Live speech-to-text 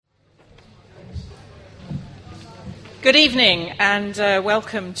Good evening and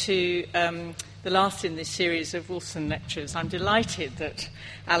welcome to the last in this series of Wolfson Lectures. I'm delighted that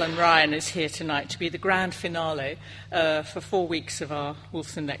Alan Ryan is here tonight to be the grand finale for 4 weeks of our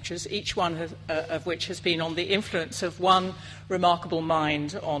Wolfson Lectures, each one of which has been on the influence of one remarkable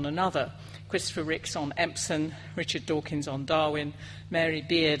mind on another. Christopher Ricks on Empson, Richard Dawkins on Darwin, Mary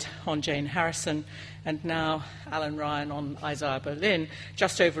Beard on Jane Harrison, and now Alan Ryan on Isaiah Berlin,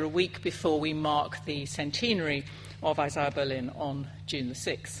 just over a week before we mark the centenary of Isaiah Berlin on June the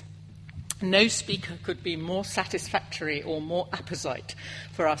 6th. No speaker could be more satisfactory or more apposite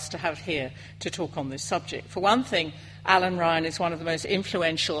for us to have here to talk on this subject. For one thing, Alan Ryan is one of the most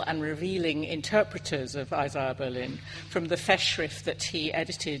influential and revealing interpreters of Isaiah Berlin, from the Festschrift that he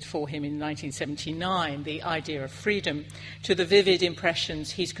edited for him in 1979, The Idea of Freedom, to the vivid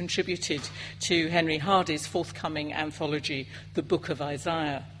impressions he's contributed to Henry Hardy's forthcoming anthology, The Book of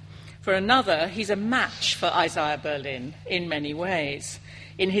Isaiah. For another, he's a match for Isaiah Berlin in many ways.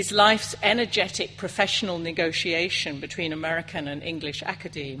 In his life's energetic professional negotiation between American and English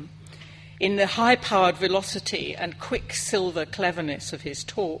academe, in the high-powered velocity and quicksilver cleverness of his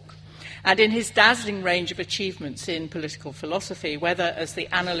talk, and in his dazzling range of achievements in political philosophy, whether as the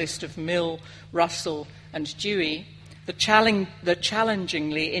analyst of Mill, Russell, and Dewey, the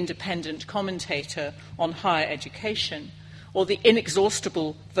challengingly independent commentator on higher education, or the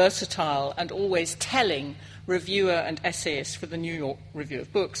inexhaustible, versatile, and always telling reviewer and essayist for the New York Review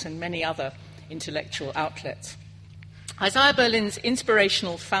of Books and many other intellectual outlets. Isaiah Berlin's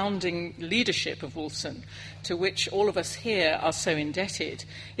inspirational founding leadership of Wolfson, to which all of us here are so indebted,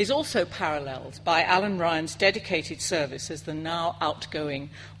 is also paralleled by Alan Ryan's dedicated service as the now outgoing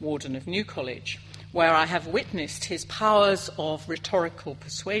Warden of New College, where I have witnessed his powers of rhetorical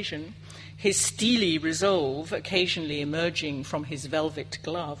persuasion, his steely resolve occasionally emerging from his velvet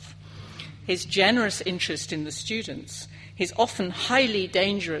glove, his generous interest in the students, his often highly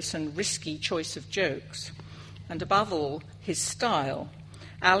dangerous and risky choice of jokes, and above all, his style.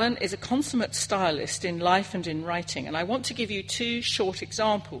 Alan is a consummate stylist in life and in writing, and I want to give you 2 short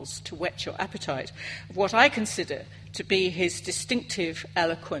examples to whet your appetite of what I consider to be his distinctive,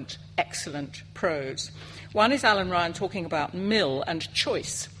 eloquent, excellent prose. One is Alan Ryan talking about Mill and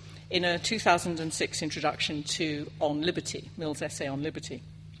choice in a 2006 introduction to On Liberty, Mill's essay on liberty.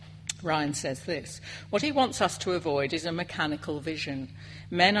 Ryan says this: "What he wants us to avoid is a mechanical vision.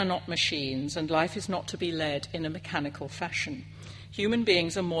 Men are not machines, and life is not to be led in a mechanical fashion. Human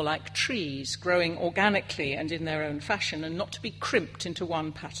beings are more like trees, growing organically and in their own fashion, and not to be crimped into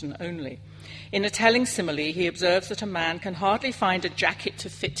one pattern only. In a telling simile, he observes that a man can hardly find a jacket to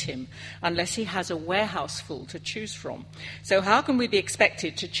fit him unless he has a warehouse full to choose from. So how can we be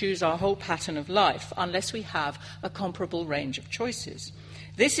expected to choose our whole pattern of life unless we have a comparable range of choices?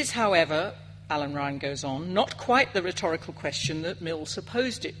 This is, however," Alan Ryan goes on, "not quite the rhetorical question that Mill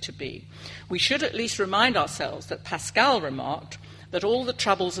supposed it to be. We should at least remind ourselves that Pascal remarked that all the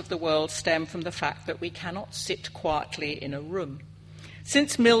troubles of the world stem from the fact that we cannot sit quietly in a room.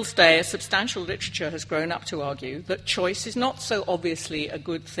 Since Mill's day, a substantial literature has grown up to argue that choice is not so obviously a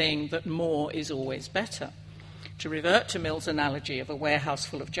good thing that more is always better. To revert to Mill's analogy of a warehouse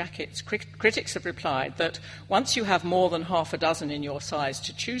full of jackets, critics have replied that once you have more than half a dozen in your size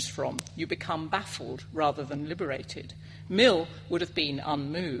to choose from, you become baffled rather than liberated. Mill would have been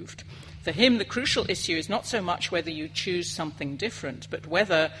unmoved. For him, the crucial issue is not so much whether you choose something different, but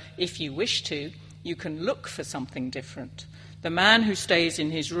whether, if you wish to, you can look for something different. The man who stays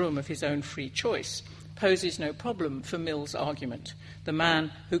in his room of his own free choice poses no problem for Mill's argument. The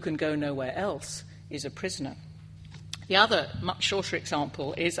man who can go nowhere else is a prisoner." The other, much shorter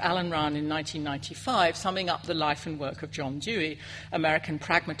example is Alan Ryan in 1995, summing up the life and work of John Dewey, American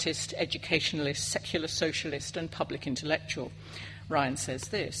pragmatist, educationalist, secular socialist, and public intellectual. Ryan says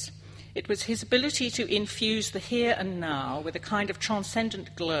this: "It was his ability to infuse the here and now with a kind of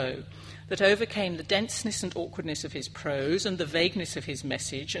transcendent glow that overcame the denseness and awkwardness of his prose and the vagueness of his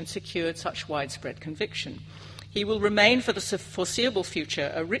message and secured such widespread conviction. He will remain for the foreseeable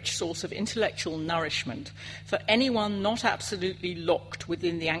future a rich source of intellectual nourishment for anyone not absolutely locked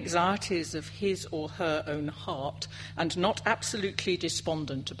within the anxieties of his or her own heart and not absolutely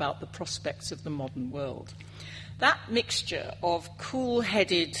despondent about the prospects of the modern world." That mixture of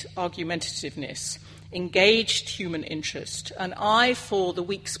cool-headed argumentativeness engaged human interest, an eye for the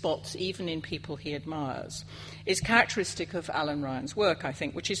weak spots even in people he admires, is characteristic of Alan Ryan's work, I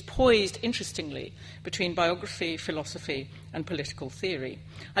think, which is poised, interestingly, between biography, philosophy, and political theory.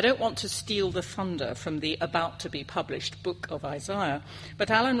 I don't want to steal the thunder from the about-to-be-published book of Isaiah,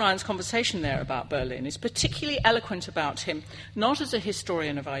 but Alan Ryan's conversation there about Berlin is particularly eloquent about him, not as a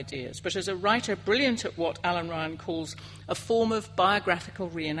historian of ideas, but as a writer brilliant at what Alan Ryan calls a form of biographical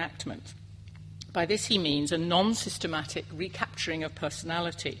reenactment. By this he means a non-systematic recapturing of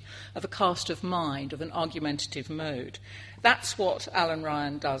personality, of a cast of mind, of an argumentative mode. That's what Alan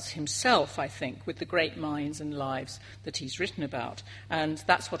Ryan does himself, I think, with the great minds and lives that he's written about. And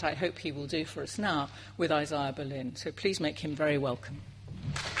that's what I hope he will do for us now with Isaiah Berlin. So please make him very welcome.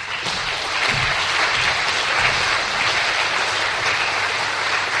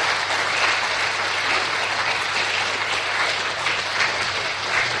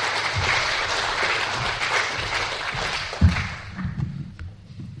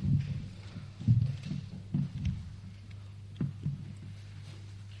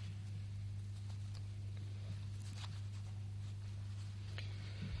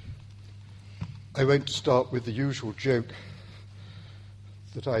 I won't start with the usual joke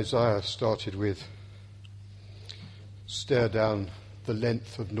that Isaiah started with. Stare down the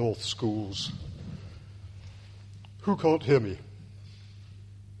length of North schools. Who can't hear me?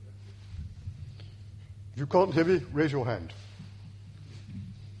 If you can't hear me, raise your hand.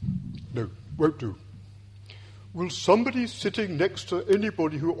 No, won't do. Will somebody sitting next to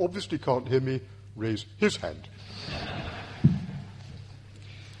anybody who obviously can't hear me raise his hand?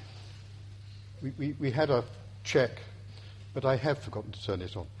 We had a check, but I have forgotten to turn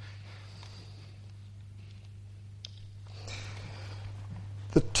it on.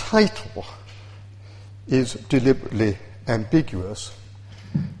 The title is deliberately ambiguous,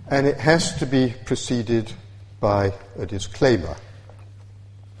 and it has to be preceded by a disclaimer.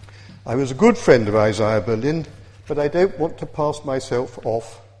 I was a good friend of Isaiah Berlin, but I don't want to pass myself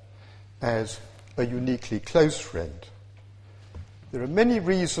off as a uniquely close friend. There are many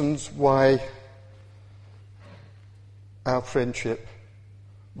reasons why our friendship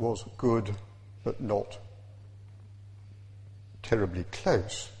was good but not terribly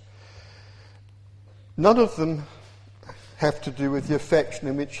close. None of them have to do with the affection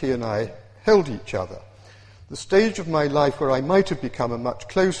in which he and I held each other. The stage of my life where I might have become a much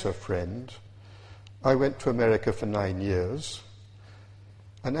closer friend, I went to America for 9 years,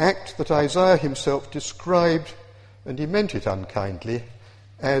 an act that Isaiah himself described, and he meant it unkindly,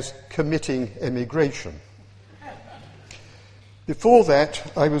 as committing emigration. Before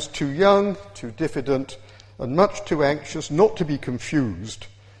that, I was too young, too diffident, and much too anxious not to be confused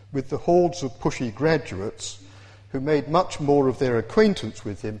with the hordes of pushy graduates who made much more of their acquaintance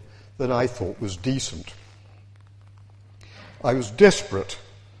with him than I thought was decent. I was desperate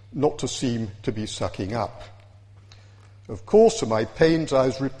not to seem to be sucking up. Of course, to my pains, I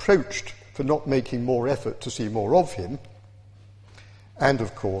was reproached for not making more effort to see more of him, and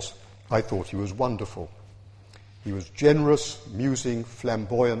of course, I thought he was wonderful. He was generous, musing,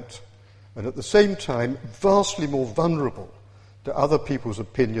 flamboyant, and at the same time vastly more vulnerable to other people's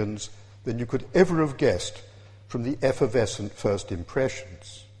opinions than you could ever have guessed from the effervescent first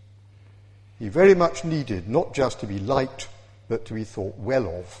impressions. He very much needed not just to be liked, but to be thought well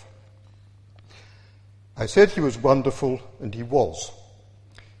of. I said he was wonderful, and he was.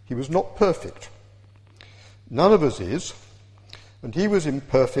 He was not perfect. None of us is, and he was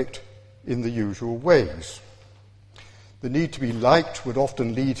imperfect in the usual ways. The need to be liked would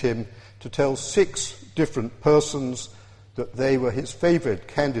often lead him to tell 6 different persons that they were his favourite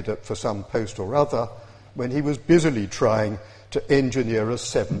candidate for some post or other when he was busily trying to engineer a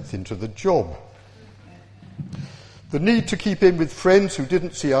 7th into the job. The need to keep in with friends who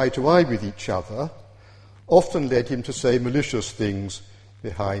didn't see eye to eye with each other often led him to say malicious things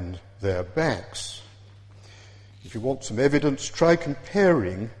behind their backs. If you want some evidence, try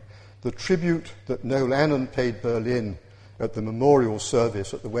comparing the tribute that Noel Annan paid Berlin at the memorial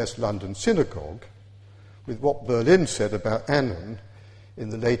service at the West London Synagogue with what Berlin said about Annan in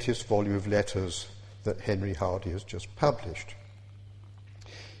the latest volume of letters that Henry Hardy has just published.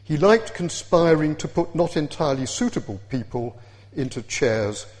 He liked conspiring to put not entirely suitable people into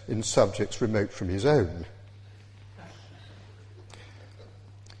chairs in subjects remote from his own.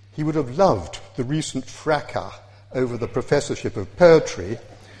 He would have loved the recent fracas over the professorship of poetry,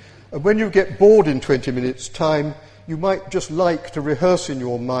 and when you get bored in 20 minutes' time, you might just like to rehearse in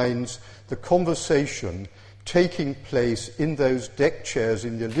your minds the conversation taking place in those deck chairs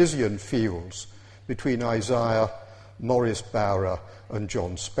in the Elysian fields between Isaiah, Maurice Bowrer, and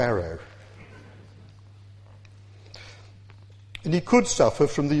John Sparrow. And he could suffer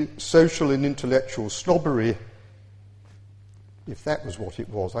from the social and intellectual snobbery, if that was what it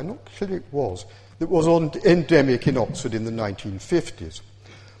was. I'm not sure it was. That was endemic in Oxford in the 1950s.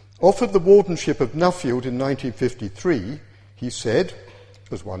 Offered the wardenship of Nuffield in 1953, he said,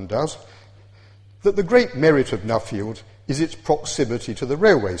 as one does, that the great merit of Nuffield is its proximity to the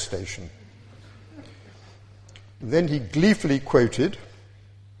railway station. And then he gleefully quoted,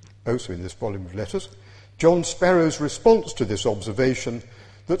 also in this volume of letters, John Sparrow's response to this observation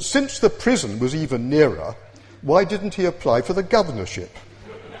that since the prison was even nearer, why didn't he apply for the governorship?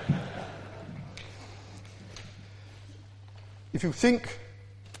 If you think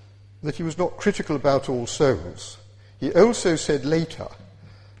that he was not critical about All Souls, he also said later,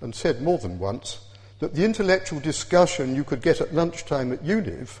 and said more than once, that the intellectual discussion you could get at lunchtime at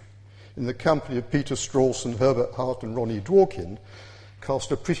Univ, in the company of Peter Strawson, Herbert Hart and Ronnie Dworkin,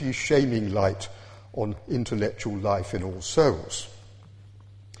 cast a pretty shaming light on intellectual life in All Souls.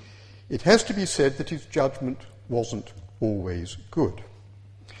 It has to be said that his judgment wasn't always good.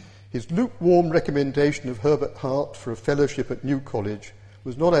 His lukewarm recommendation of Herbert Hart for a fellowship at New College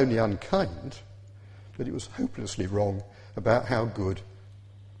was not only unkind, but it was hopelessly wrong about how good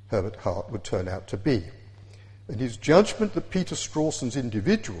Herbert Hart would turn out to be. And his judgment that Peter Strawson's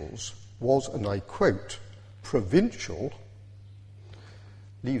individuals was, and I quote, provincial,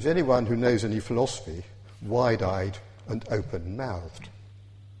 leaves anyone who knows any philosophy wide-eyed and open-mouthed.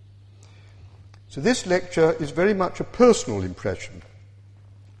 So this lecture is very much a personal impression,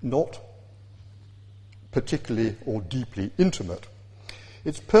 not particularly or deeply intimate.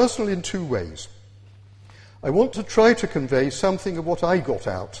 It's personal in two ways. I want to try to convey something of what I got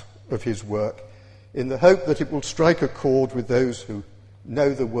out of his work in the hope that it will strike a chord with those who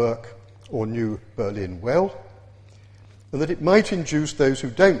know the work or knew Berlin well, and that it might induce those who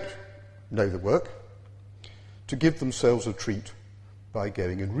don't know the work to give themselves a treat by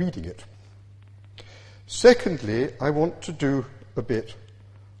going and reading it. Secondly, I want to do a bit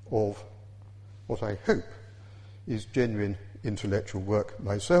of what I hope is genuine intellectual work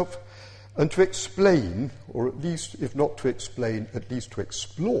myself, and to explain, or at least, if not to explain, at least to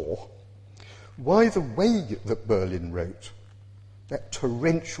explore, why the way that Berlin wrote, that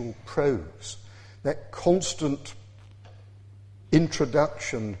torrential prose, that constant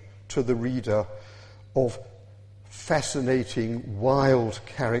introduction to the reader of fascinating, wild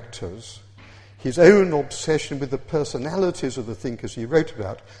characters, his own obsession with the personalities of the thinkers he wrote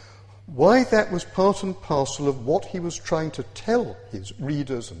about, why that was part and parcel of what he was trying to tell his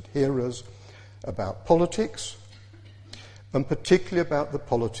readers and hearers about politics, and particularly about the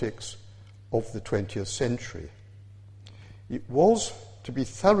politics of the 20th century. It was, to be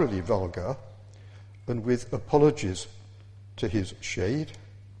thoroughly vulgar, and with apologies to his shade,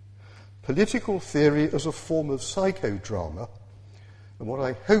 political theory as a form of psychodrama, and what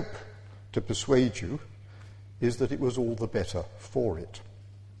I hope to persuade you is that it was all the better for it.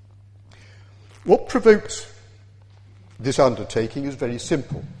 What provokes this undertaking is very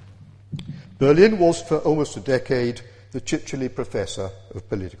simple. Berlin was for almost a decade the Chichely Professor of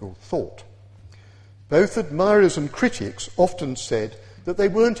Political Thought. Both admirers and critics often said that they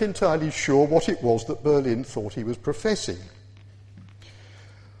weren't entirely sure what it was that Berlin thought he was professing.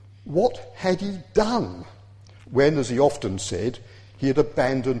 What had he done when, as he often said, he had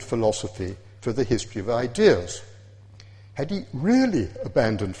abandoned philosophy for the history of ideas? Had he really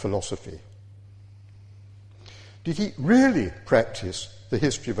abandoned philosophy? Did he really practice the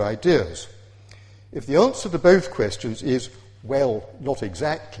history of ideas? If the answer to both questions is, well, not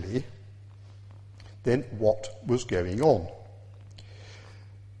exactly, then what was going on?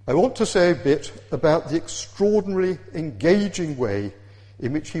 I want to say a bit about the extraordinarily engaging way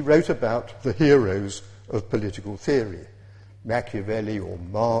in which he wrote about the heroes of political theory, Machiavelli or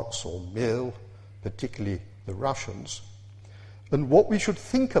Marx or Mill, particularly the Russians, and what we should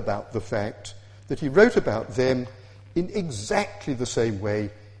think about the fact that he wrote about them in exactly the same way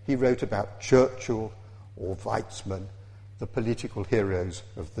he wrote about Churchill or Weizmann, the political heroes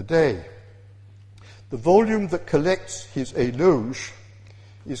of the day. The volume that collects his éloges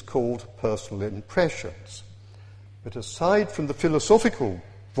is called Personal Impressions. But aside from the philosophical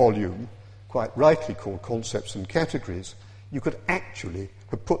volume, quite rightly called Concepts and Categories, you could actually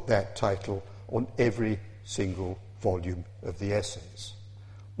have put that title on every single volume of the essays.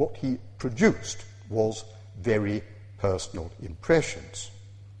 What he produced was very personal impressions.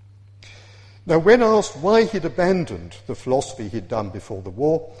 Now, when asked why he'd abandoned the philosophy he'd done before the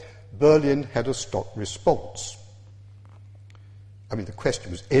war, Berlin had a stock response. I mean, the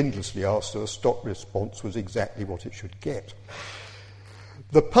question was endlessly asked, so a stock response was exactly what it should get.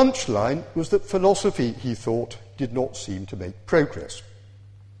 The punchline was that philosophy, he thought, did not seem to make progress.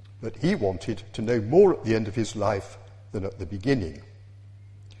 But he wanted to know more at the end of his life than at the beginning.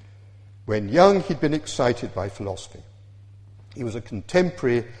 When young, he'd been excited by philosophy. He was a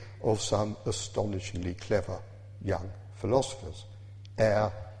contemporary of some astonishingly clever young philosophers,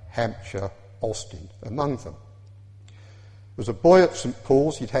 Eyre, Hampshire, Austin among them. As a boy at St.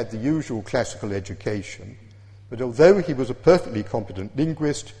 Paul's, he'd had the usual classical education, but although he was a perfectly competent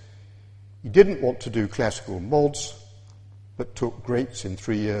linguist, he didn't want to do classical mods, but took greats in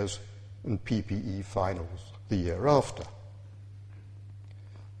 3 years and PPE finals the year after.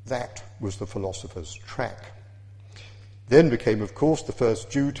 That was the philosopher's track. Then became, of course, the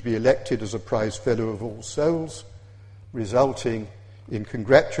first Jew to be elected as a prize fellow of All Souls, resulting in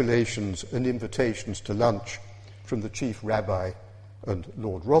congratulations and invitations to lunch from the chief rabbi and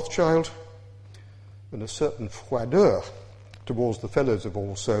Lord Rothschild, and a certain froideur towards the fellows of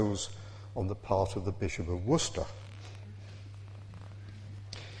All Souls on the part of the Bishop of Worcester.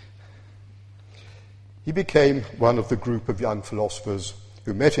 He became one of the group of young philosophers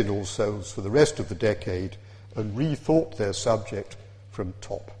who met in All Souls for the rest of the decade and rethought their subject from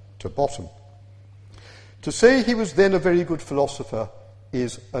top to bottom. To say he was then a very good philosopher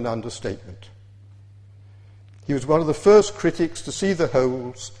is an understatement. He was one of the first critics to see the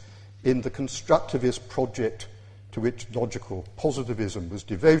holes in the constructivist project to which logical positivism was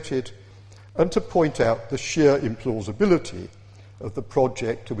devoted, and to point out the sheer implausibility of the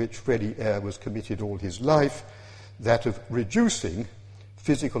project to which Freddie Eyre was committed all his life, that of reducing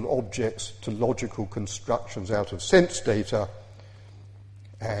physical objects to logical constructions out of sense data,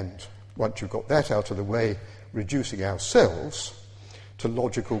 and once you've got that out of the way, reducing ourselves to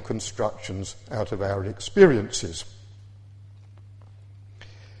logical constructions out of our experiences.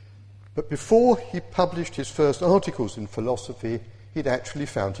 But before he published his first articles in philosophy, he'd actually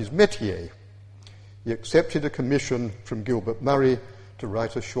found his métier. He accepted a commission from Gilbert Murray to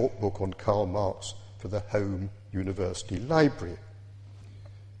write a short book on Karl Marx for the Home University Library.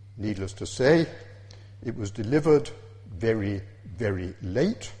 Needless to say, it was delivered very, very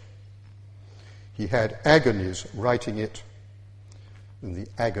late. He had agonies writing it, and the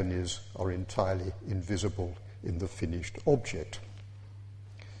agonies are entirely invisible in the finished object.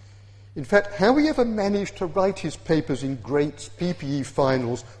 In fact, how he ever managed to write his papers in greats, PPE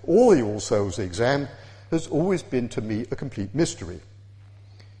finals, or the All Souls exam has always been to me a complete mystery.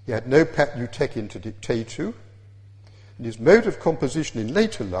 He had no patriotekin to dictate to, and his mode of composition in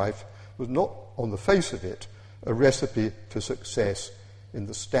later life was not, on the face of it, a recipe for success in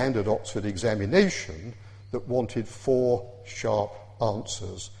the standard Oxford examination that wanted 4 sharp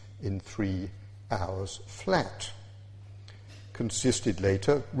answers in 3 hours flat. Consisted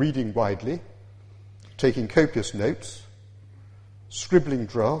later, reading widely, taking copious notes, scribbling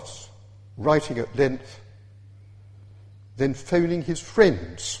drafts, writing at length, then phoning his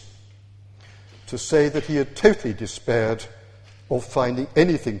friends to say that he had totally despaired of finding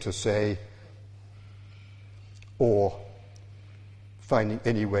anything to say or finding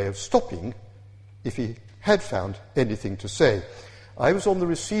any way of stopping if he had found anything to say. I was on the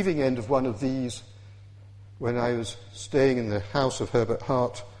receiving end of one of these when I was staying in the house of Herbert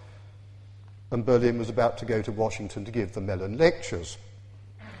Hart, and Berlin was about to go to Washington to give the Mellon lectures.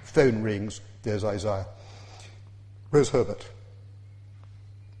 Phone rings, there's Isaiah. Where's Herbert?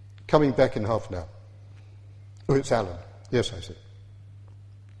 Coming back in half an hour. Oh, it's Alan. Yes, I said.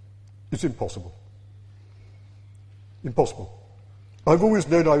 It's impossible. Impossible. I've always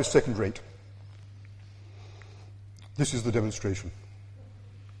known I was second rate. This is the demonstration.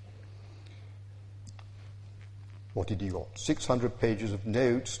 What did he got? 600 pages of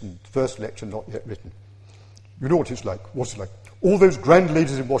notes and first lecture not yet written. You know what it's like. What's it like? All those grand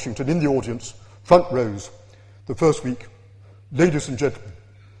ladies in Washington in the audience, front rows. The first week, ladies and gentlemen.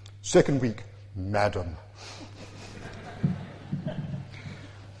 Second week, madam.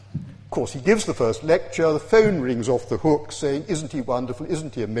 Of course, he gives the first lecture, the phone rings off the hook saying, isn't he wonderful,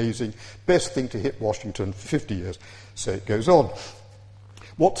 isn't he amazing, best thing to hit Washington for 50 years. So it goes on.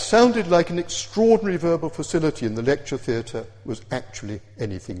 What sounded like an extraordinary verbal facility in the lecture theatre was actually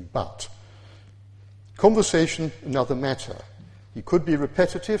anything but. Conversation, another matter. He could be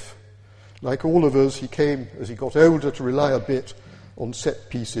repetitive. Like all of us, he came, as he got older, to rely a bit on set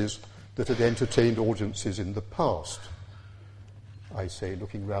pieces that had entertained audiences in the past. I say,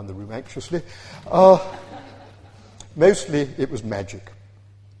 looking round the room anxiously. Mostly it was magic.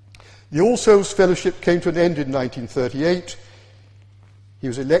 The All Souls Fellowship came to an end in 1938. He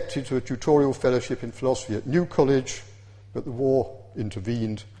was elected to a tutorial fellowship in philosophy at New College, but the war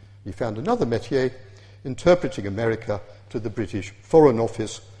intervened. He found another métier, interpreting America to the British Foreign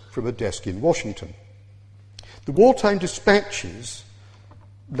Office from a desk in Washington. The Wartime Dispatches,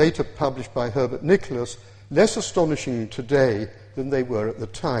 later published by Herbert Nicholas, less astonishing today than they were at the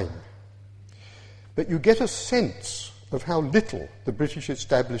time. But you get a sense of how little the British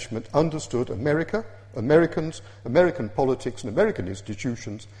establishment understood America, Americans, American politics and American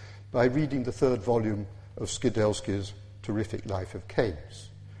institutions by reading the third volume of Skidelsky's terrific Life of Keynes.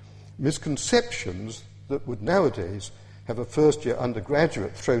 Misconceptions that would nowadays have a first-year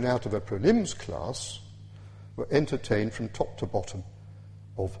undergraduate thrown out of a prelims class were entertained from top to bottom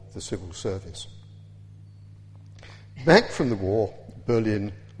of the civil service. Back from the war,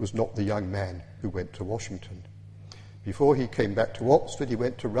 Berlin was not the young man who went to Washington. Before he came back to Oxford, he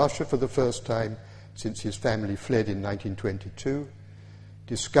went to Russia for the first time since his family fled in 1922,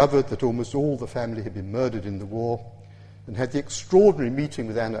 discovered that almost all the family had been murdered in the war, and had the extraordinary meeting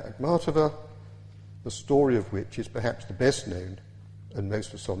with Anna Akhmatova, the story of which is perhaps the best known and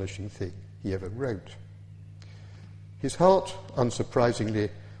most astonishing thing he ever wrote. His heart, unsurprisingly,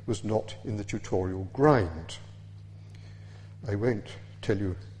 was not in the tutorial grind. I won't tell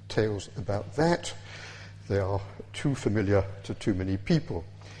you tales about that. They are too familiar to too many people.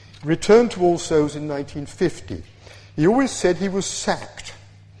 He returned to All Souls in 1950. He always said he was sacked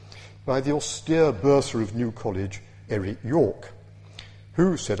by the austere bursar of New College, Eric York,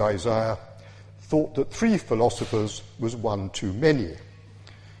 who, said Isaiah, thought that 3 philosophers was 1 too many.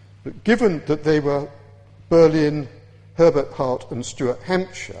 But given that they were Berlin, Herbert Hart and Stuart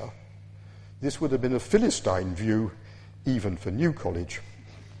Hampshire, this would have been a Philistine view even for New College.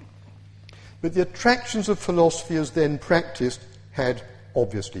 But the attractions of philosophy as then practiced had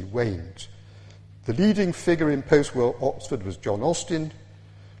obviously waned. The leading figure in post-war Oxford was John Austin,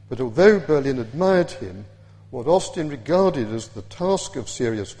 but although Berlin admired him, what Austin regarded as the task of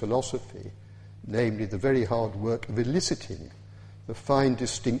serious philosophy, namely the very hard work of eliciting the fine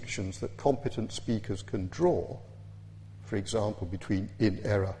distinctions that competent speakers can draw, for example, between in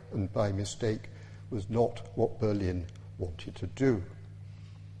error and by mistake, was not what Berlin wanted to do.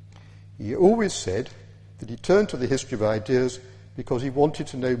 He always said that he turned to the history of ideas because he wanted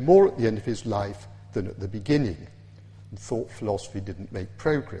to know more at the end of his life than at the beginning, and thought philosophy didn't make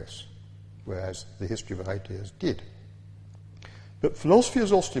progress, whereas the history of ideas did. But philosophy,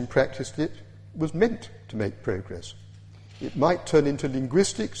 as Austin practiced it, was meant to make progress. It might turn into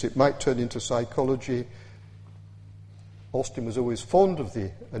linguistics, it might turn into psychology. Austin was always fond of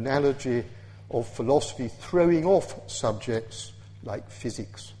the analogy of philosophy throwing off subjects like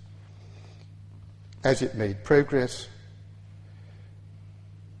physics. As it made progress,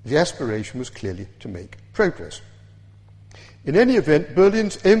 the aspiration was clearly to make progress. In any event,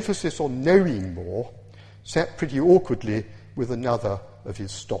 Berlin's emphasis on knowing more sat pretty awkwardly with another of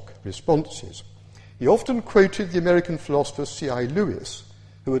his stock responses. He often quoted the American philosopher C.I. Lewis,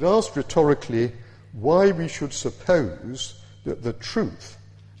 who had asked rhetorically why we should suppose that the truth,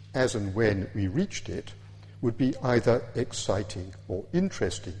 as and when we reached it, would be either exciting or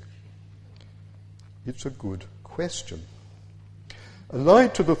interesting. It's a good question.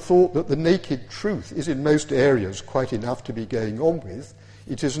 Allied to the thought that the naked truth is in most areas quite enough to be going on with,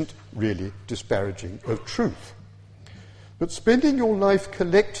 it isn't really disparaging of truth. But spending your life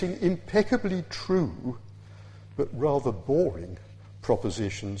collecting impeccably true but rather boring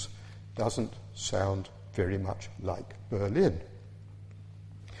propositions doesn't sound very much like Berlin.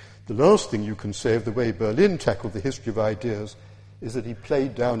 The last thing you can say of the way Berlin tackled the history of ideas is that he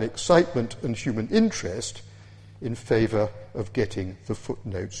played down excitement and human interest in favour of getting the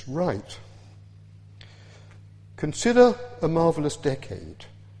footnotes right. Consider a marvellous decade,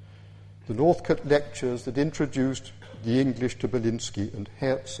 the Northcote lectures that introduced the English to Belinsky and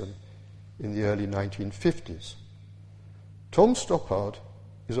Herzen in the early 1950s. Tom Stoppard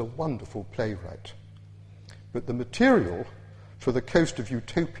is a wonderful playwright, but the material for The Coast of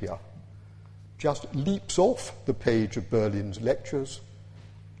Utopia just leaps off the page of Berlin's lectures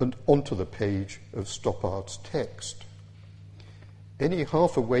and onto the page of Stoppard's text. Any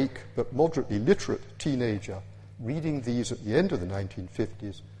half-awake but moderately literate teenager reading these at the end of the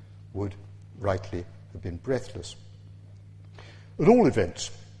 1950s would rightly have been breathless. At all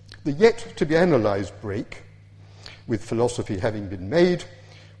events, the yet-to-be-analysed break, with philosophy having been made,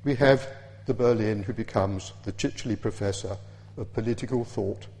 we have the Berlin who becomes the Chichely Professor of Political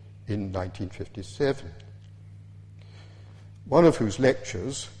Thought in 1957. One of whose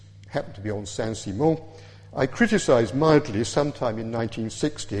lectures happened to be on Saint-Simon, I criticised mildly sometime in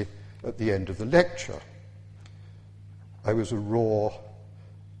 1960 at the end of the lecture. I was a raw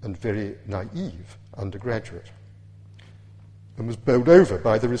and very naive undergraduate and was bowled over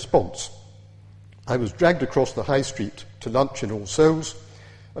by the response. I was dragged across the high street to lunch in All Souls,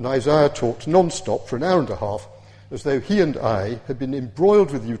 and Isaiah talked non-stop for an hour and a half, as though he and I had been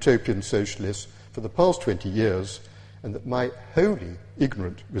embroiled with utopian socialists for the past 20 years, and that my wholly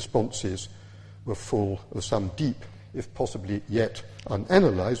ignorant responses were full of some deep, if possibly yet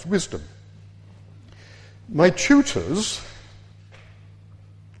unanalyzed, wisdom. My tutors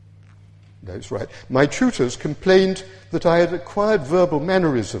complained that I had acquired verbal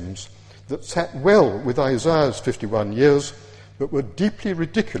mannerisms that sat well with Isaiah's 51 years, but were deeply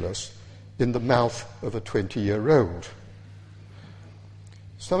ridiculous in the mouth of a 20-year-old.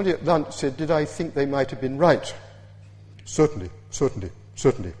 Somebody at lunch said, did I think they might have been right? Certainly.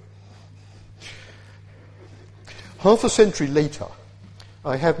 Half a century later,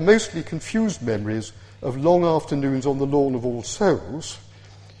 I have mostly confused memories of long afternoons on the lawn of All Souls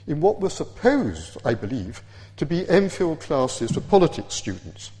in what were supposed, I believe, to be MPhil classes for politics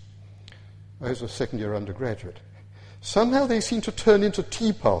students. I was a second-year undergraduate. Somehow they seemed to turn into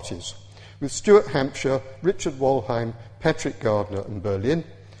tea parties with Stuart Hampshire, Richard Wollheim, Patrick Gardner and Berlin,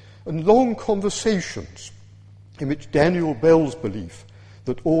 and long conversations in which Daniel Bell's belief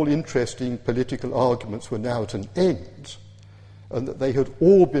that all interesting political arguments were now at an end and that they had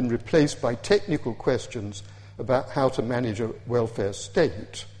all been replaced by technical questions about how to manage a welfare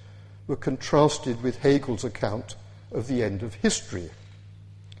state were contrasted with Hegel's account of the end of history.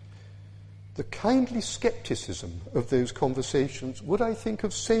 The kindly scepticism of those conversations would, I think,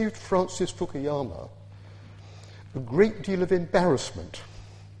 have saved Francis Fukuyama a great deal of embarrassment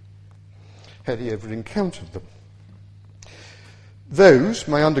had he ever encountered them. Those,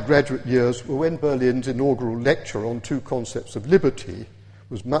 my undergraduate years, were when Berlin's inaugural lecture on two concepts of liberty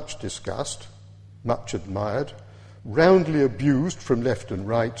was much discussed, much admired, roundly abused from left and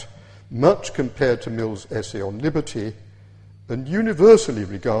right, much compared to Mill's essay on liberty, and universally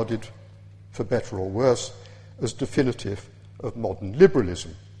regarded, for better or worse, as definitive of modern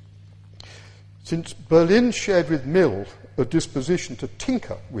liberalism. Since Berlin shared with Mill a disposition to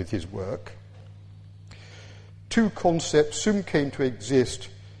tinker with his work, two concepts soon came to exist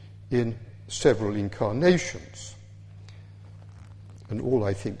in several incarnations. And all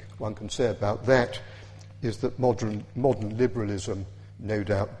I think one can say about that is that modern liberalism no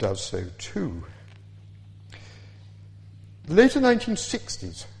doubt does so too. The later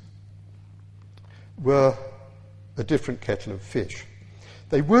 1960s were a different kettle of fish.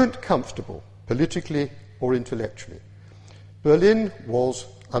 They weren't comfortable, politically or intellectually. Berlin was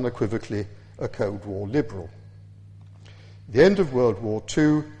unequivocally a Cold War liberal. At the end of World War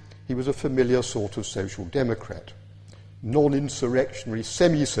II, he was a familiar sort of social democrat, non-insurrectionary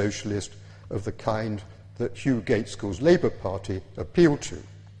semi-socialist of the kind that Hugh Gaitskell's Labour Party appealed to.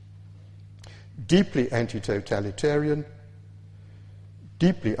 Deeply anti-totalitarian,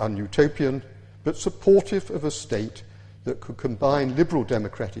 deeply un-utopian, but supportive of a state that could combine liberal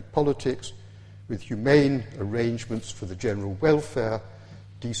democratic politics with humane arrangements for the general welfare,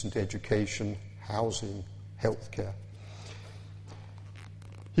 decent education, housing, healthcare.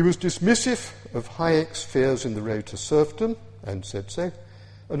 He was dismissive of Hayek's fears in The Road to Serfdom, and said so,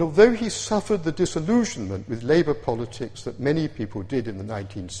 and although he suffered the disillusionment with Labour politics that many people did in the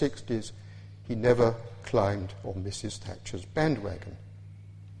 1960s, he never climbed on Mrs. Thatcher's bandwagon.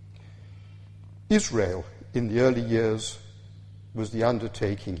 Israel, in the early years, was the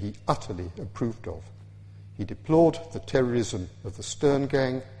undertaking he utterly approved of. He deplored the terrorism of the Stern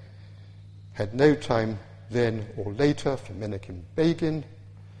Gang, had no time then or later for Menachem Begin,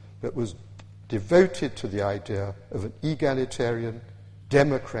 but was devoted to the idea of an egalitarian,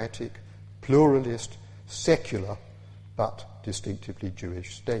 democratic, pluralist, secular, but distinctively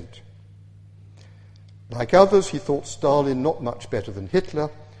Jewish state. Like others, he thought Stalin not much better than Hitler,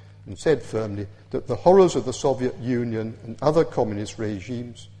 and said firmly that the horrors of the Soviet Union and other communist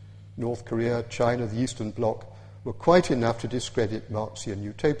regimes, North Korea, China, the Eastern Bloc, were quite enough to discredit Marxian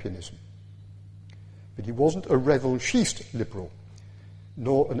utopianism. But he wasn't a revanchist liberal,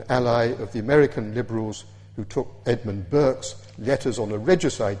 nor an ally of the American liberals who took Edmund Burke's Letters on a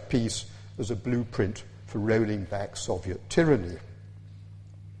Regicide Peace as a blueprint for rolling back Soviet tyranny.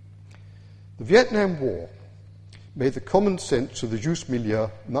 The Vietnam War made the common sense of the jus milieu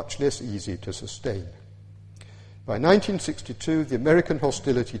much less easy to sustain. By 1962, the American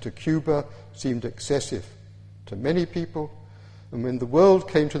hostility to Cuba seemed excessive to many people, and when the world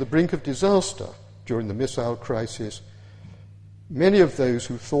came to the brink of disaster during the missile crisis, many of those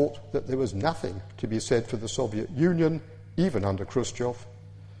who thought that there was nothing to be said for the Soviet Union, even under Khrushchev,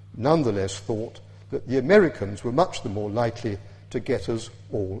 nonetheless thought that the Americans were much the more likely to get us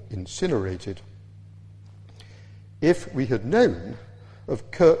all incinerated. If we had known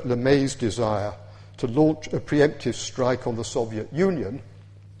of Kurt LeMay's desire to launch a preemptive strike on the Soviet Union,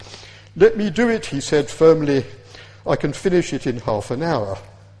 "Let me do it," he said firmly. "I can finish it in half an hour."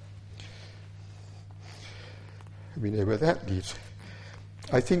 We know where that leads.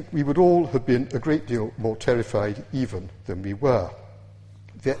 I think we would all have been a great deal more terrified even than we were.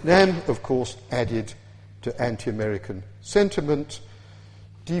 Vietnam, of course, added to anti-American sentiment,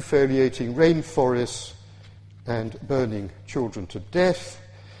 defoliating rainforests and burning children to death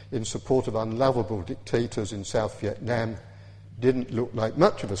in support of unlovable dictators in South Vietnam didn't look like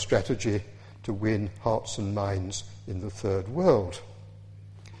much of a strategy to win hearts and minds in the Third World.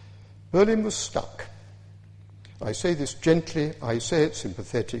 Berlin was stuck. I say this gently, I say it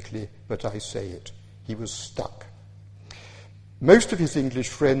sympathetically, but I say it. He was stuck. Most of his English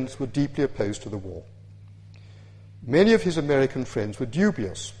friends were deeply opposed to the war. Many of his American friends were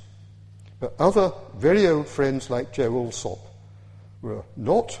dubious, but other very old friends like Joe Alsop were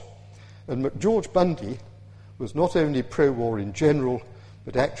not, and McGeorge Bundy was not only pro-war in general,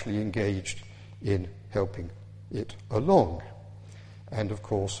 but actually engaged in helping it along. And of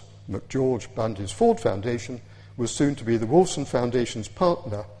course, McGeorge Bundy's Ford Foundation was soon to be the Wolfson Foundation's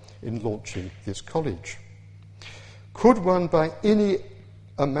partner in launching this college. Could one, by any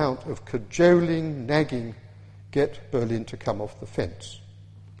amount of cajoling, nagging, get Berlin to come off the fence?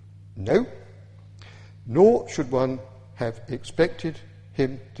 No, nor should one have expected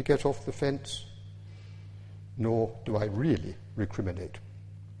him to get off the fence, nor do I really recriminate.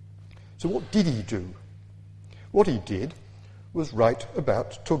 So what did he do? What he did was write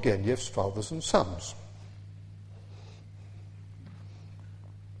about Turgenev's fathers and sons.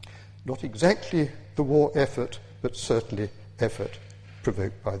 Not exactly the war effort, but certainly effort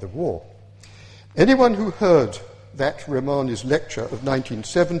provoked by the war. Anyone who heard that Romani's lecture of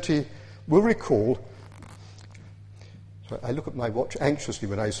 1970 will recall, I look at my watch anxiously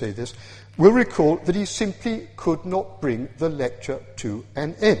when I say this, will recall that he simply could not bring the lecture to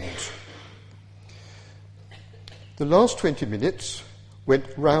an end. The last 20 minutes went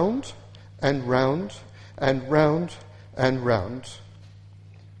round and round and round and round.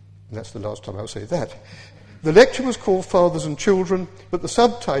 And that's the last time I'll say that. The lecture was called Fathers and Children, but the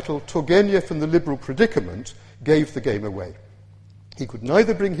subtitle, Turgenev and the Liberal Predicament, gave the game away. He could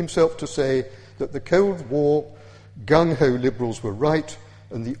neither bring himself to say that the Cold War gung-ho liberals were right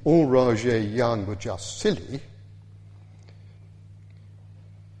and the enragés young were just silly.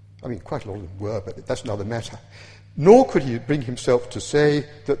 I mean, quite a lot of them were, but that's another matter. Nor could he bring himself to say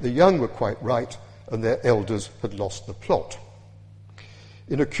that the young were quite right and their elders had lost the plot.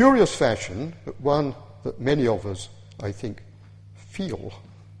 In a curious fashion, but one that many of us, I think, feel,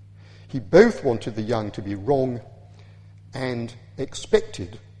 he both wanted the young to be wrong and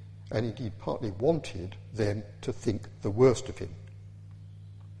expected, and indeed partly wanted, them to think the worst of him.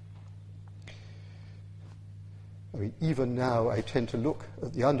 I mean, even now I tend to look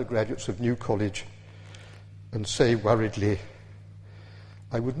at the undergraduates of New College and say worriedly,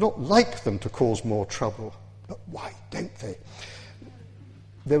 I would not like them to cause more trouble, but why don't they?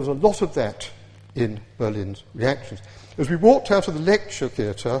 There was a lot of that in Berlin's reactions. As we walked out of the lecture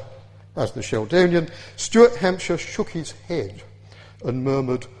theatre, as the Sheldonian, Stuart Hampshire shook his head and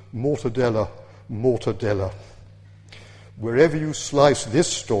murmured, "Mortadella, mortadella. Wherever you slice this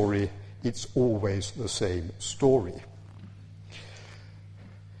story, it's always the same story."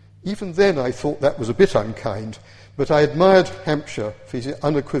 Even then I thought that was a bit unkind, but I admired Hampshire for his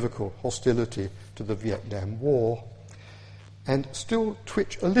unequivocal hostility to the Vietnam War, and still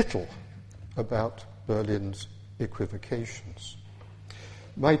twitch a little about Berlin's equivocations.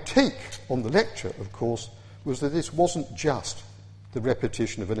 My take on the lecture, of course, was that this wasn't just the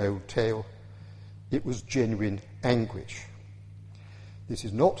repetition of an old tale, it was genuine anguish. This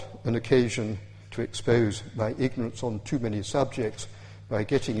is not an occasion to expose my ignorance on too many subjects by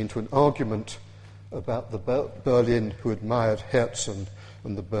getting into an argument about the Berlin who admired Herzen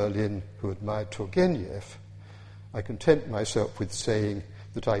and the Berlin who admired Turgenev. I content myself with saying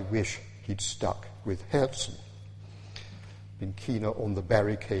that I wish he'd stuck with Herzen, been keener on the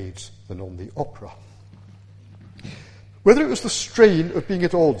barricades than on the opera. Whether it was the strain of being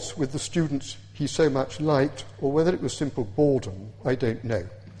at odds with the students he so much liked, or whether it was simple boredom, I don't know.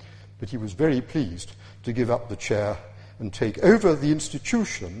 But he was very pleased to give up the chair and take over the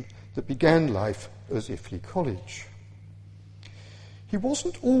institution that began life as Iffley College. He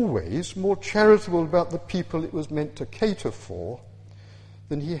wasn't always more charitable about the people it was meant to cater for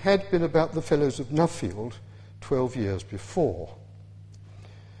than he had been about the Fellows of Nuffield 12 years before.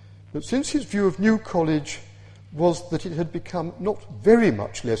 But since his view of New College was that it had become not very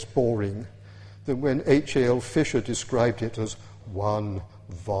much less boring than when H.A.L. Fisher described it as one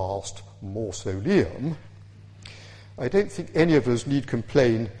vast mausoleum, I don't think any of us need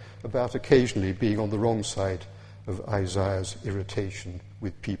complain about occasionally being on the wrong side of Isaiah's irritation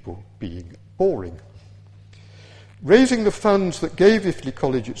with people being boring. Raising the funds that gave Iffley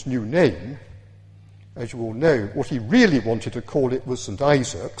College its new name, as you all know, what he really wanted to call it was St.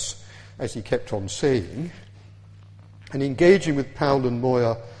 Isaac's, as he kept on saying, and engaging with Powell and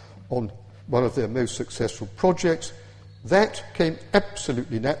Moyer on one of their most successful projects, that came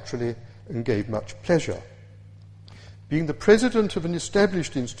absolutely naturally and gave much pleasure. Being the president of an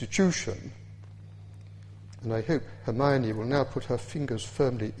established institution, and I hope Hermione will now put her fingers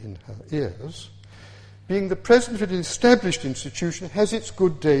firmly in her ears, being the president of an established institution has its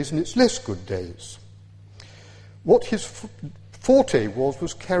good days and its less good days. What his forte was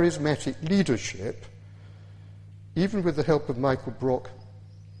charismatic leadership, even with the help of Michael Brock.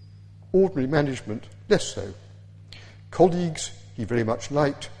 Ordinary management, less so. Colleagues he very much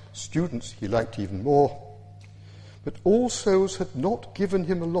liked, students he liked even more. But All Souls had not given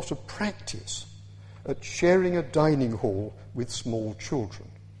him a lot of practice at sharing a dining hall with small children.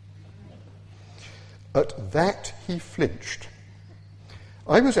 At that he flinched.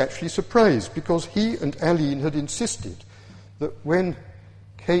 I was actually surprised because he and Aline had insisted that when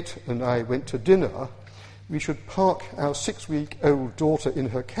Kate and I went to dinner, we should park our 6-week-old daughter in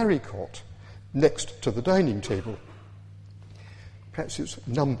her carry-cot next to the dining table. Perhaps it's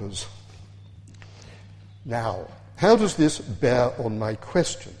numbers. Now, how does this bear on my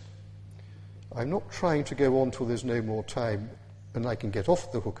question? I'm not trying to go on till there's no more time and I can get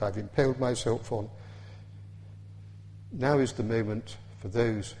off the hook I've impaled myself on. Now is the moment for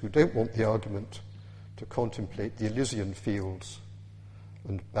those who don't want the argument to contemplate the Elysian fields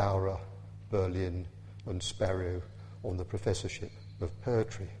and Bowra, Berlin, and Sparrow on the professorship of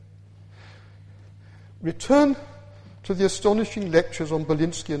poetry. Return to the astonishing lectures on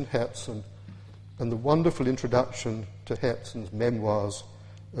Belinsky and Herzen and the wonderful introduction to Herzen's memoirs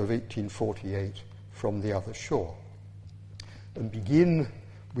of 1848, From the Other Shore, and begin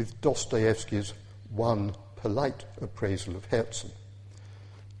with Dostoevsky's one polite appraisal of Herzen.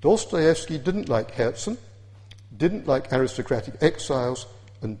 Dostoevsky didn't like Herzen, didn't like aristocratic exiles,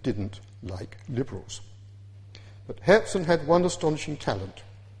 and didn't like liberals. But Herzen had one astonishing talent.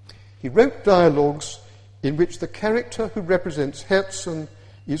 He wrote dialogues in which the character who represents Herzen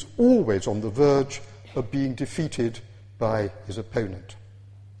is always on the verge of being defeated by his opponent.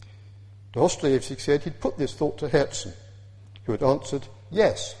 Dostoevsky said he'd put this thought to Herzen, who had answered,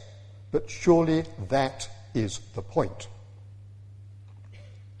 yes, but surely that is the point.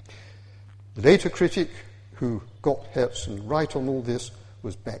 The later critic who got Herzen right on all this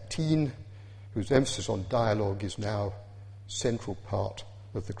was Bakhtin, whose emphasis on dialogue is now a central part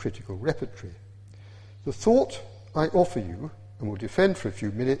of the critical repertory. The thought I offer you, and will defend for a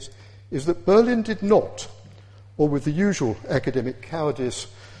few minutes, is that Berlin did not, or with the usual academic cowardice,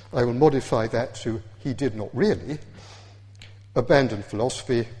 I will modify that to he did not really, abandon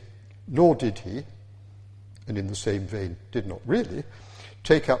philosophy, nor did he, and in the same vein did not really,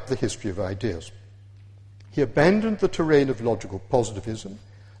 take up the history of ideas. He abandoned the terrain of logical positivism,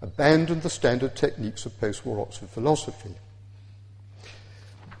 abandoned the standard techniques of post-war Oxford philosophy.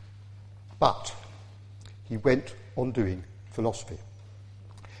 But he went on doing philosophy.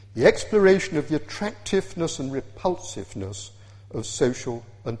 The exploration of the attractiveness and repulsiveness of social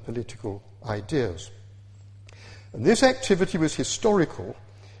and political ideas. And this activity was historical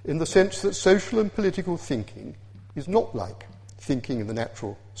in the sense that social and political thinking is not like thinking in the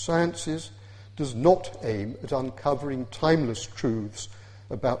natural sciences, does not aim at uncovering timeless truths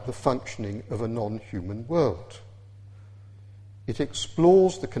about the functioning of a non-human world. It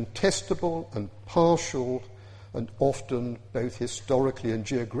explores the contestable and partial and often both historically and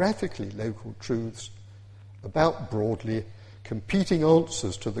geographically local truths about broadly competing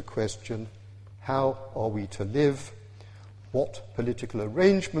answers to the question, how are we to live? What political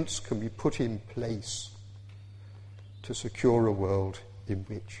arrangements can be put in place to secure a world in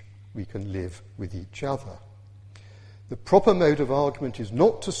which we can live with each other? The proper mode of argument is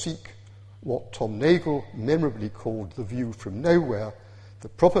not to seek what Tom Nagel memorably called the view from nowhere. The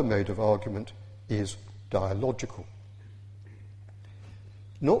proper mode of argument is dialogical.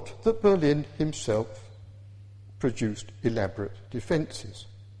 Not that Berlin himself produced elaborate defences.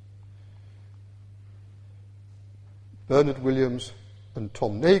 Bernard Williams and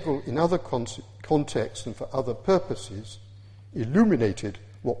Tom Nagel, in other contexts and for other purposes, illuminated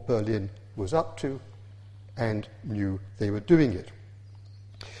what Berlin was up to and knew they were doing it.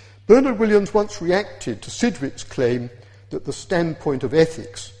 Bernard Williams once reacted to Sidgwick's claim that the standpoint of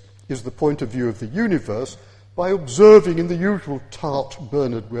ethics is the point of view of the universe by observing in the usual tart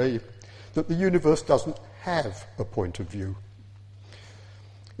Bernard way that the universe doesn't have a point of view.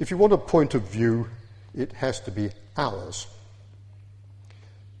 If you want a point of view, it has to be ours.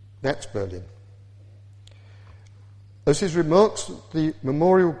 That's Berlin. As his remarks at the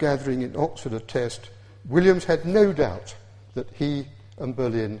memorial gathering in Oxford attest, Williams had no doubt that he and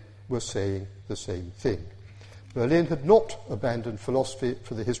Berlin were saying the same thing. Berlin had not abandoned philosophy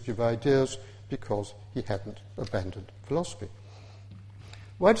for the history of ideas because he hadn't abandoned philosophy.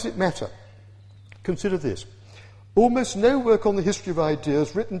 Why does it matter? Consider this. Almost no work on the history of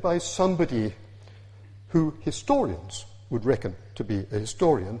ideas written by somebody who historians would reckon to be a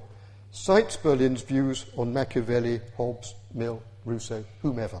historian cites Berlin's views on Machiavelli, Hobbes, Mill, Rousseau,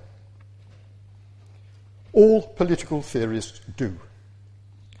 whomever. All political theorists do.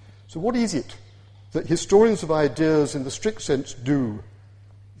 So what is it that historians of ideas in the strict sense do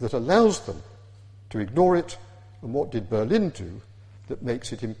that allows them to ignore it, and what did Berlin do that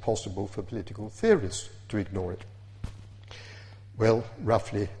makes it impossible for political theorists to ignore it? Well,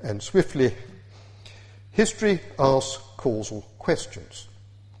 roughly and swiftly, history asks causal questions.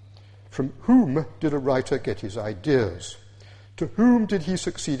 From whom did a writer get his ideas? To whom did he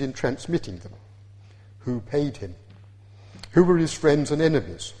succeed in transmitting them? Who paid him? Who were his friends and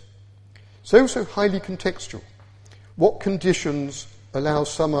enemies? So highly contextual. What conditions allow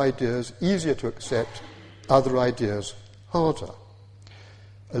some ideas easier to accept, other ideas harder?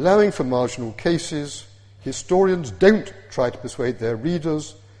 Allowing for marginal cases, historians don't try to persuade their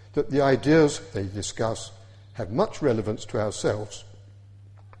readers that the ideas they discuss have much relevance to ourselves.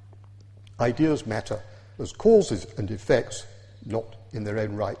 Ideas matter as causes and effects, not in their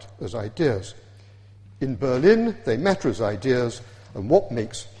own right as ideas. In Berlin, they matter as ideas, and what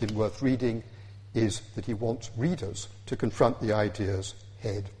makes him worth reading is that he wants readers to confront the ideas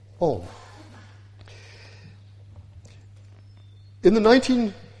head on. In the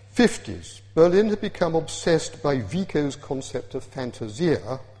 1950s, Berlin had become obsessed by Vico's concept of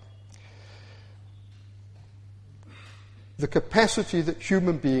fantasia, the capacity that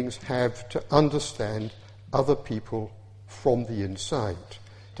human beings have to understand other people from the inside,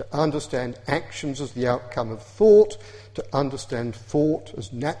 to understand actions as the outcome of thought, to understand thought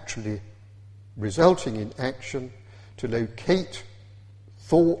as naturally resulting in action, to locate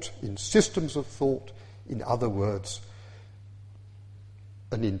thought in systems of thought, in other words,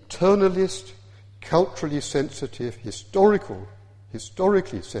 an internalist, culturally sensitive, historically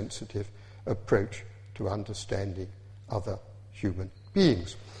sensitive approach to understanding other human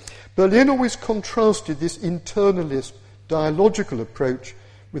beings. Berlin always contrasted this internalist, dialogical approach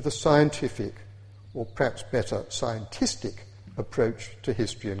with a scientific, or perhaps better, scientistic approach to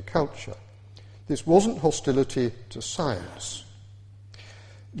history and culture. This wasn't hostility to science.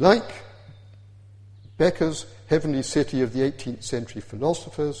 Like Becker's Heavenly City of the 18th century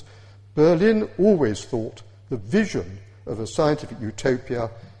philosophers, Berlin always thought the vision of a scientific utopia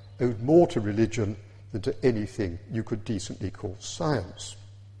owed more to religion than to anything you could decently call science.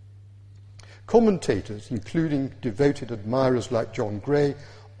 Commentators, including devoted admirers like John Gray,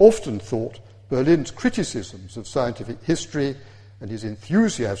 often thought Berlin's criticisms of scientific history and his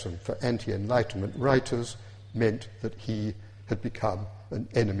enthusiasm for anti-Enlightenment writers meant that he had become an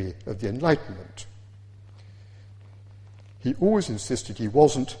enemy of the Enlightenment. He always insisted he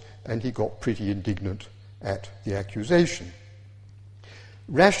wasn't, and he got pretty indignant at the accusation.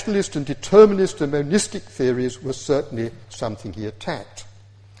 Rationalist and determinist and monistic theories were certainly something he attacked.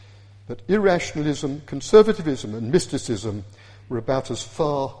 But irrationalism, conservatism, and mysticism were about as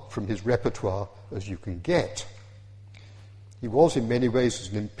far from his repertoire as you can get. He was in many ways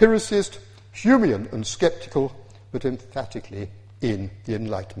an empiricist, Humean and sceptical, but emphatically in the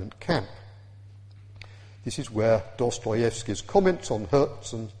Enlightenment camp. This is where Dostoevsky's comments on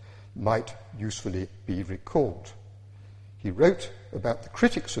Herzen might usefully be recalled. He wrote about the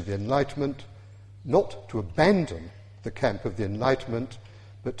critics of the Enlightenment not to abandon the camp of the Enlightenment,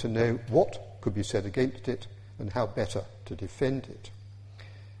 but to know what could be said against it and how better to defend it.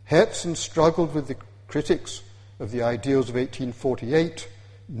 Herzen struggled with the critics of the ideals of 1848,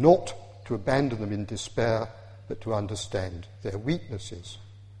 not to abandon them in despair, but to understand their weaknesses.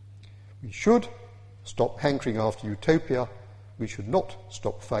 We should stop hankering after utopia. We should not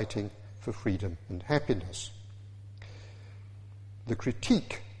stop fighting for freedom and happiness. The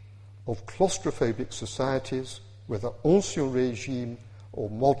critique of claustrophobic societies, whether ancien régime or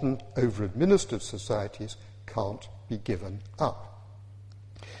modern over-administered societies, can't be given up.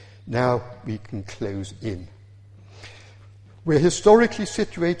 Now we can close in. We're historically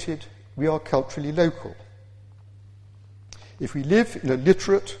situated, we are culturally local. If we live in a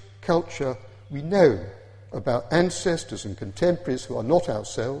literate culture, we know about ancestors and contemporaries who are not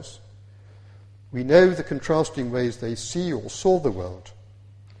ourselves. We know the contrasting ways they see or saw the world.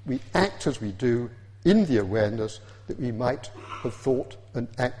 we act as we do in the awareness that we might have thought and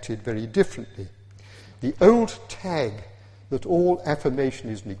acted very differently. The old tag that all affirmation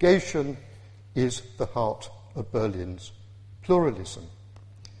is negation is the heart of Berlin's pluralism.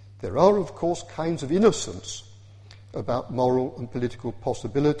 There are, of course, kinds of innocence about moral and political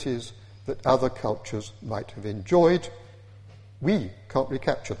possibilities that other cultures might have enjoyed. We can't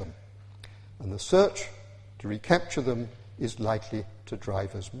recapture them, and the search to recapture them is likely to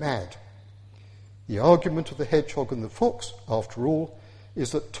drive us mad. The argument of the hedgehog and the fox, after all,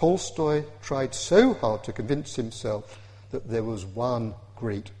 is that Tolstoy tried so hard to convince himself that there was one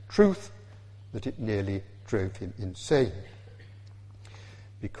great truth that it nearly drove him insane.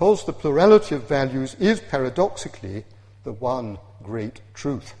 Because the plurality of values is paradoxically the one great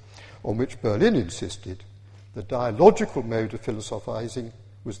truth on which Berlin insisted, the dialogical mode of philosophizing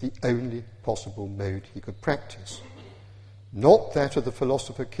was the only possible mode he could practice. Not that of the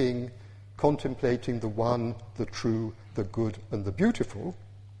philosopher king contemplating the one, the true, the good and the beautiful,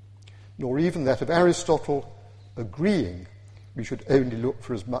 nor even that of Aristotle agreeing we should only look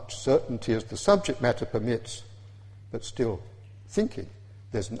for as much certainty as the subject matter permits, but still thinking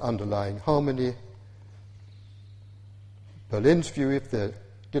there's an underlying harmony. Berlin's view, if there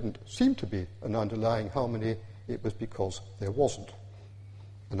didn't seem to be an underlying harmony, it was because there wasn't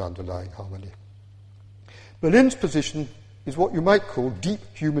an underlying harmony. Berlin's position is what you might call deep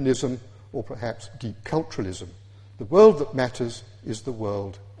humanism or perhaps deep culturalism. The world that matters is the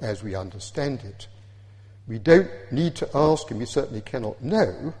world as we understand it. We don't need to ask, and we certainly cannot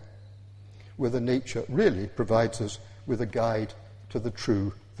know, whether nature really provides us with a guide to the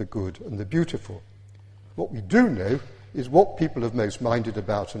true, the good, and the beautiful. What we do know is what people have most minded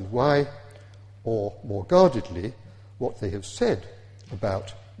about and why, or more guardedly, what they have said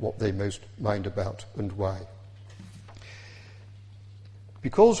about what they most mind about and why.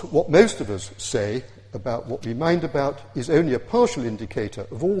 Because what most of us say about what we mind about is only a partial indicator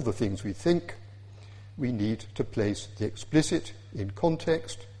of all the things we think, we need to place the explicit in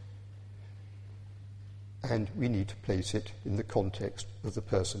context, and we need to place it in the context of the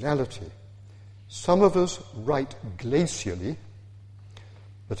personality. Some of us write glacially,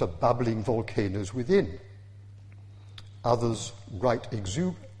 but are bubbling volcanoes within. Others write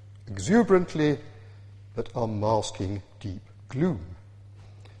exuberantly, but are masking deep gloom.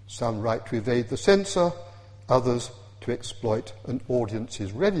 Some write to evade the censor, others to exploit an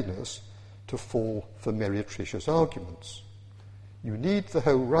audience's readiness to fall for meretricious arguments. You need the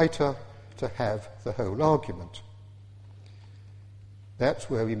whole writer to have the whole argument. That's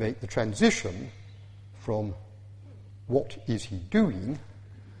where we make the transition from what is he doing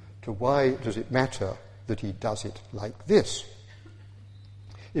to why does it matter that he does it like this.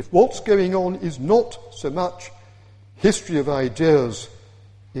 If what's going on is not so much history of ideas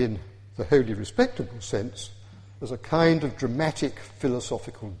in the wholly respectable sense as a kind of dramatic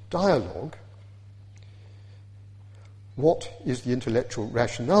philosophical dialogue, what is the intellectual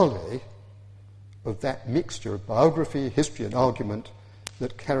rationale of that mixture of biography, history and argument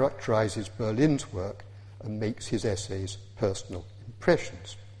that characterizes Berlin's work and makes his essays personal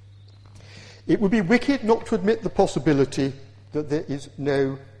impressions? It would be wicked not to admit the possibility that there is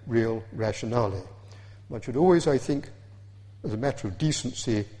no real rationale. One should always, I think, as a matter of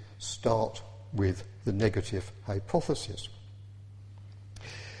decency, start with the negative hypothesis.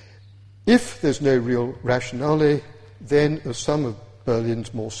 If there's no real rationale, then, as some of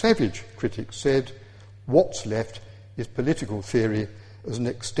Berlin's more savage critics said, what's left is political theory as an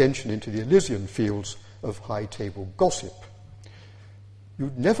extension into the Elysian fields of high-table gossip.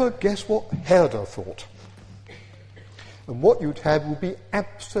 You'd never guess what Herder thought. And what you'd have would be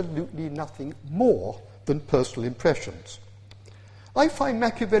absolutely nothing more than personal impressions. I find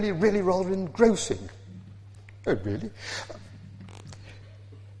Machiavelli really rather engrossing. Oh, really?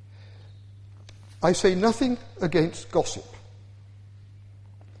 I say nothing against gossip.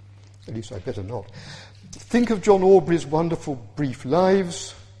 At least I better not. Think of John Aubrey's wonderful Brief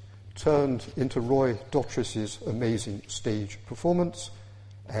Lives, turned into Roy Dotrice's amazing stage performance,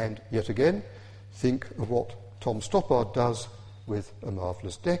 and yet again, think of what Tom Stoppard does with A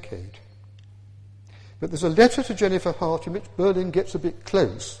Marvellous Decade. But there's a letter to Jennifer Hart in which Berlin gets a bit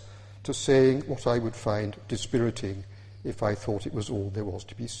close to saying what I would find dispiriting if I thought it was all there was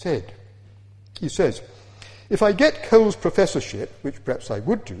to be said. He says, if I get Cole's professorship, which perhaps I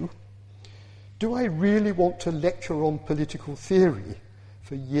would do I really want to lecture on political theory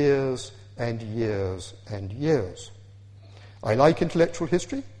for years and years and years? I like intellectual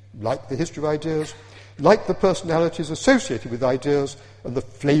history, like the history of ideas, like the personalities associated with ideas and the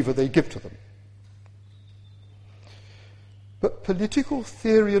flavour they give to them. but political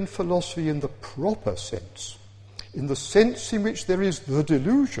theory and philosophy in the proper sense, in the sense in which there is the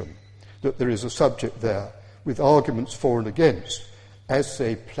delusion that there is a subject there with arguments for and against, as,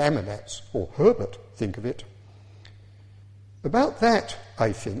 say, Plamenats or Herbert think of it. About that,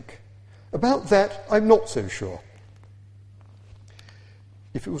 I think. About that, I'm not so sure.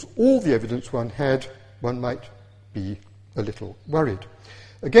 If it was all the evidence one had, one might be a little worried.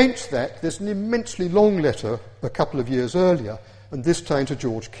 Against that, there's an immensely long letter a couple of years earlier, and this time to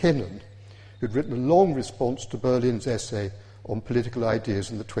George Kennan, who'd written a long response to Berlin's essay on political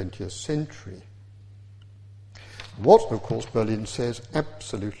ideas in the 20th century. What, of course, Berlin says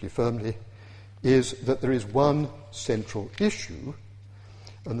absolutely firmly is that there is one central issue,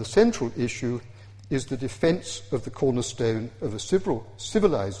 and the central issue is the defence of the cornerstone of a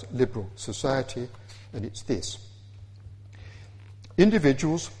civilised liberal society, and it's this.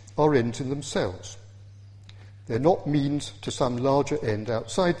 Individuals are ends in themselves. They're not means to some larger end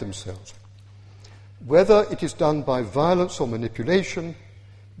outside themselves. Whether it is done by violence or manipulation,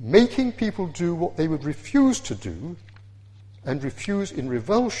 making people do what they would refuse to do, and refuse in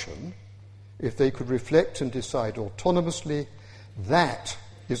revulsion, if they could reflect and decide autonomously, that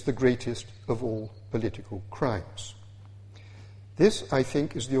is the greatest of all political crimes. This, I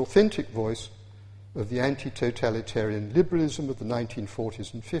think, is the authentic voice of the anti-totalitarian liberalism of the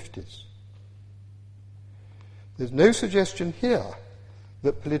 1940s and 50s. There's no suggestion here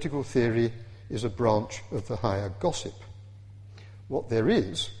that political theory is a branch of the higher gossip. What there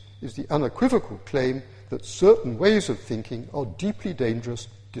is the unequivocal claim that certain ways of thinking are deeply dangerous,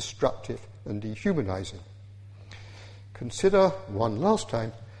 destructive, and dehumanizing. Consider, one last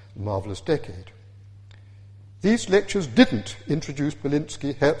time, Marvellous Decade. These lectures didn't introduce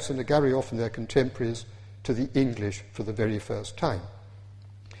Belinsky, Herzen, Agarioff and their contemporaries to the English for the very first time.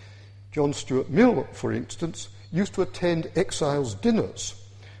 John Stuart Mill, for instance, used to attend exiles' dinners,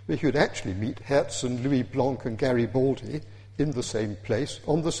 where he would actually meet Herzen, Louis Blanc and Garibaldi in the same place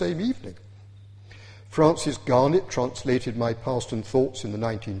on the same evening. Francis Garnett translated My Past and Thoughts in the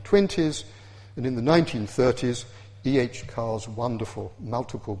 1920s, and in the 1930s, E.H. Carr's wonderful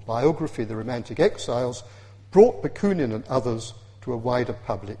multiple biography, The Romantic Exiles, brought Bakunin and others to a wider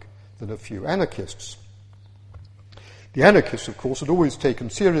public than a few anarchists. The anarchists, of course, had always taken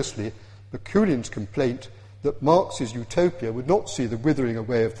seriously Bakunin's complaint that Marx's utopia would not see the withering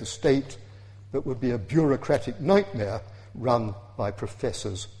away of the state, but would be a bureaucratic nightmare run by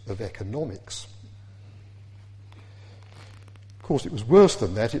professors of economics. Of course, it was worse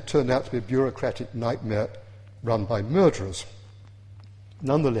than that. It turned out to be a bureaucratic nightmare run by murderers.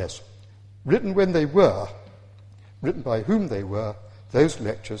 Nonetheless, written by whom they were, those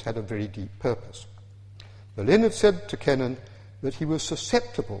lectures had a very deep purpose. Berlin had said to Kennan that he was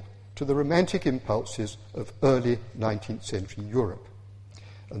susceptible to the romantic impulses of early 19th century Europe,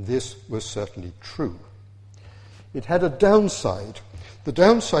 and this was certainly true. It had a downside. The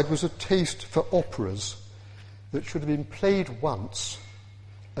downside was a taste for operas that should have been played once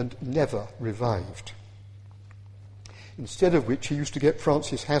and never revived. Instead of which, he used to get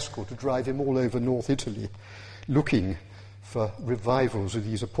Francis Haskell to drive him all over North Italy looking for revivals of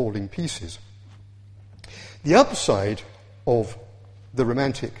these appalling pieces. The upside of the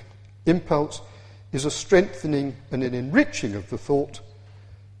romantic impulse is a strengthening and an enriching of the thought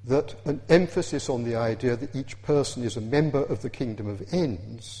that an emphasis on the idea that each person is a member of the kingdom of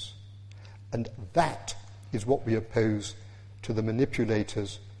ends, and that is what we oppose to the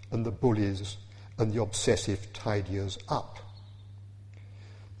manipulators and the bullies and the obsessive tidiers up.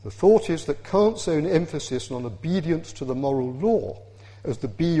 The thought is that Kant's own emphasis on obedience to the moral law as the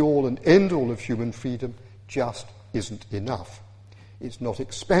be-all and end-all of human freedom just isn't enough. It's not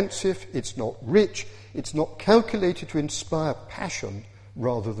expansive, it's not rich, it's not calculated to inspire passion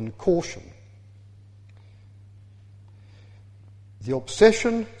rather than caution. The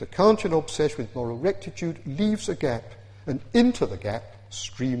obsession, the Kantian obsession with moral rectitude, leaves a gap, and into the gap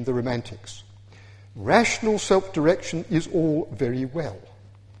stream the romantics. Rational self-direction is all very well.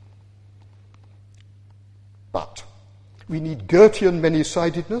 But we need Goethean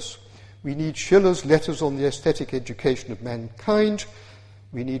many-sidedness, we need Schiller's letters on the aesthetic education of mankind,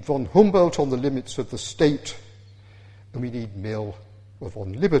 we need von Humboldt on the limits of the state, and we need Mill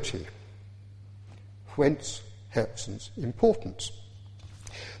on liberty. Whence Herzen's importance.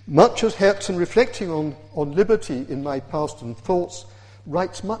 Much as Herzen, reflecting on liberty in My Past and Thoughts,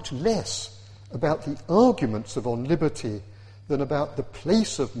 writes much less about the arguments of On Liberty than about the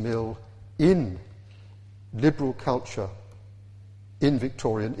place of Mill in liberal culture in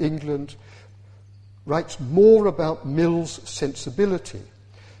Victorian England, writes more about Mill's sensibility.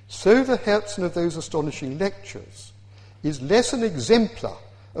 So the Herzen of those astonishing lectures is less an exemplar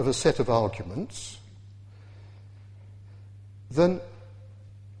of a set of arguments than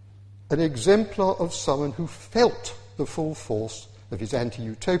an exemplar of someone who felt the full force of his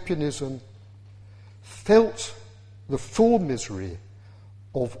anti-utopianism, felt the full misery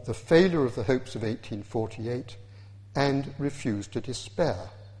of the failure of the hopes of 1848, and refused to despair.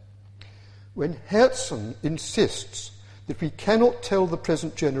 When Herzen insists that we cannot tell the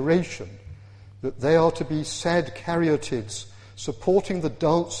present generation that they are to be sad caryatids supporting the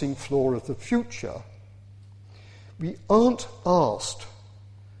dancing floor of the future, we aren't asked,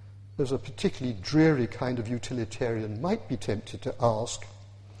 as a particularly dreary kind of utilitarian might be tempted to ask,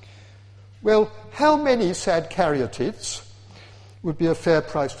 well, how many sad caryatids would be a fair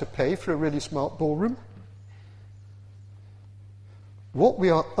price to pay for a really smart ballroom? What we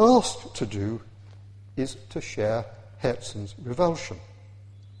are asked to do is to share Herzen's revulsion.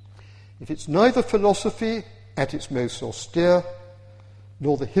 If it's neither philosophy at its most austere,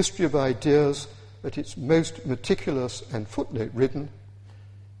 nor the history of ideas at its most meticulous and footnote-ridden,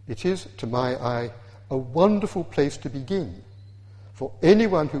 it is, to my eye, a wonderful place to begin for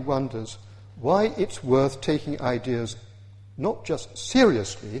anyone who wonders why it's worth taking ideas not just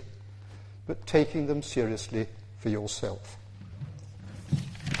seriously, but taking them seriously for yourself.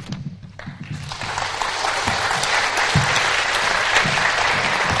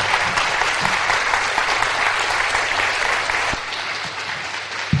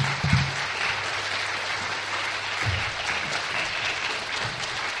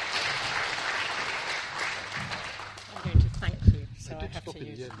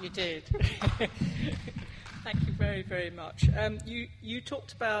 You did. Thank you very, very much. You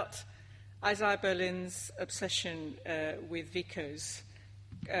talked about Isaiah Berlin's obsession with Vico's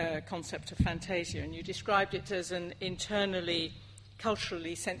concept of fantasia, and you described it as an internally,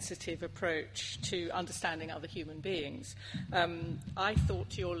 culturally sensitive approach to understanding other human beings. I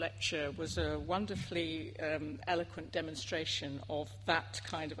thought your lecture was a wonderfully eloquent demonstration of that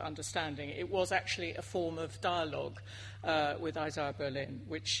kind of understanding. It was actually a form of dialogue with Isaiah Berlin,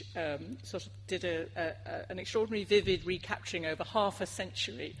 which sort of did an extraordinary vivid recapturing over half a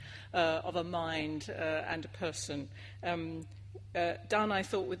century of a mind and a person, done, I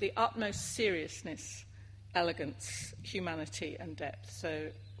thought, with the utmost seriousness, elegance, humanity and depth. So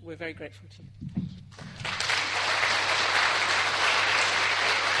we're very grateful to you. Thank you.